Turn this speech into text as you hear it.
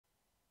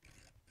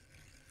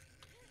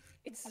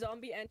It's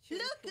zombie and Shiori.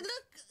 Look,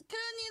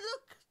 Connie,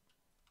 look.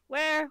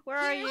 Where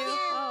are you?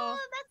 Oh, Oh.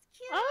 that's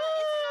cute.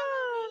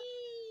 Oh.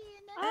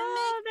 It's Halloween.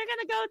 Oh, they're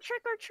gonna go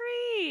trick or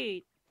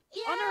treat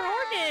on our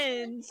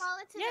organs. Call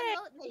it to Yay. the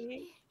note,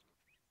 baby.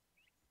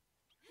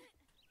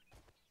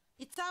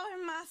 It's our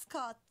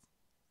mascot.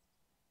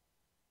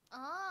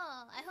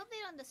 Oh, I hope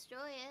they don't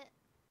destroy it.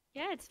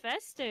 Yeah, it's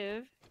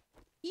festive.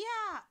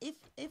 Yeah, if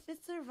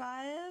it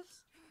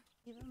survives,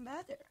 even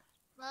better.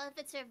 Well, if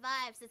it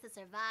survives, it's a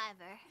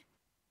survivor.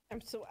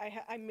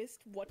 I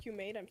missed what you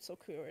made. I'm so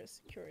curious.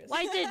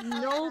 Why did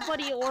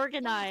nobody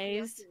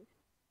organize?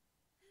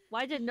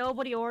 Why did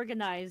nobody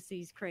organize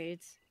these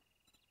crates?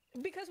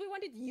 Because we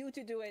wanted you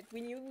to do it.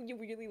 We knew you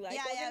really liked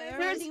Yeah, organizing.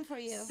 we're waiting for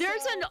you.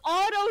 There's an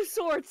auto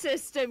sort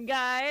system,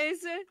 guys.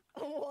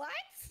 What?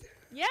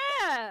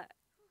 Yeah.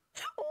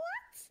 What?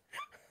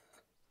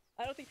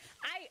 I don't think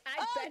I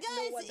bet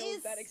no one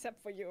knows that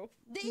except for you.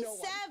 Day no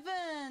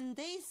 7.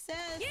 Day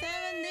 7. Yay!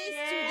 7 days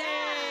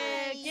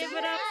Yeah, today. give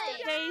it up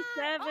to day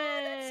 7. Oh,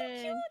 that's so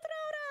cute,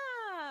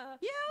 Raora.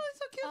 Yeah, it's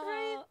so cute,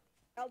 right?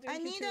 I'll do I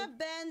it need too. a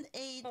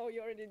band-aid. Oh, you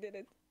already did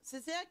it.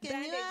 Cecilia, can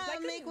Band-Aids, you like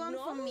a make one for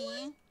normal me?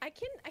 one? I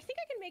think I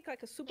can make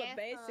like a super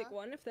basic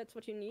one if that's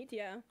what you need.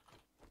 Yeah.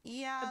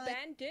 Yeah. A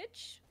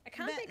bandage. I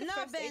can't make a no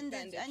first aid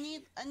bandage.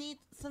 bandage. I need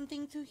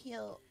something to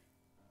heal.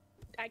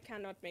 I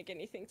cannot make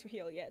anything to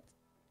heal yet.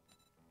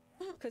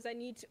 Because I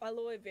need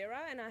aloe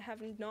vera, and I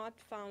have not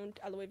found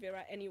aloe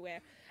vera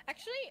anywhere.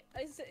 Actually,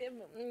 is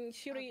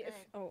Shiori,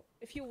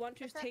 if you want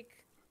to take,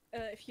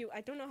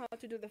 I don't know how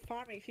to do the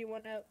farming. If you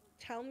want to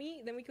tell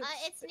me, then we could.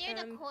 It's near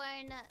the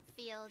corn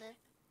field.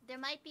 There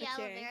might be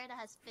aloe vera that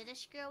has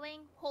finished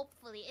growing.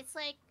 Hopefully, it's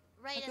like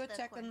right at the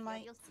check corn on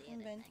my field. You'll see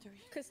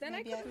inventory. Because then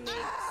Maybe I could make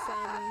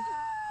some.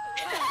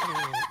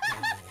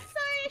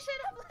 Sorry, I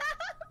should have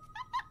laughed.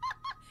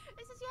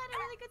 It's just you had a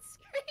really good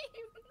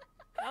scream.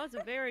 That was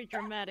a very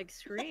dramatic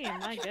scream.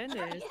 My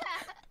goodness.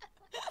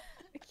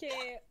 Yeah.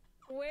 Okay,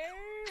 where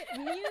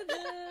near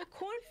the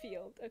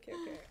cornfield? Okay.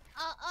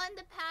 On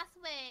the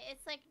pathway,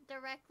 it's like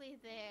directly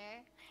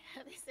there.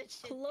 At least it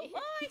should be.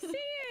 Oh, I see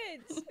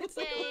it. It's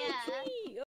like a little tree.